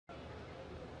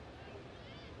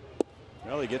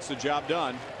Well, he gets the job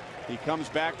done. He comes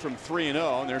back from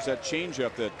 3-0, and there's that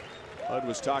changeup that Bud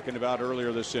was talking about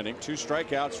earlier this inning. 2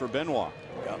 strikeouts for Benoit.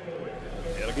 Yep.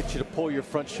 It'll get you to pull your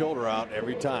front shoulder out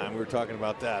every time. We were talking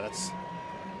about that. It's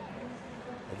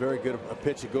a very good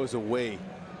pitch. It goes away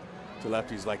to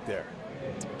lefties like there.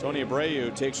 Tony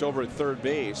Abreu takes over at third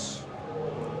base.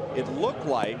 It looked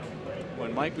like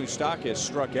when Mike Moustakas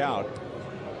struck out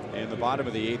in the bottom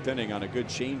of the 8th inning on a good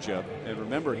changeup, and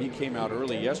remember he came out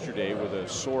early yesterday with a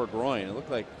sore groin. It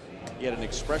looked like he had an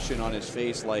expression on his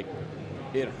face like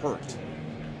it hurt.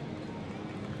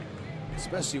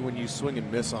 Especially when you swing and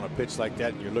miss on a pitch like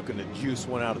that and you're looking to juice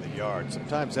one out of the yard.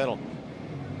 Sometimes that'll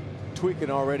tweak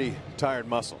an already tired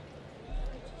muscle.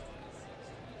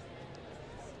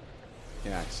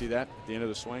 Yeah, see that at the end of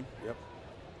the swing? Yep.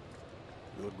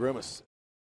 Little grimace.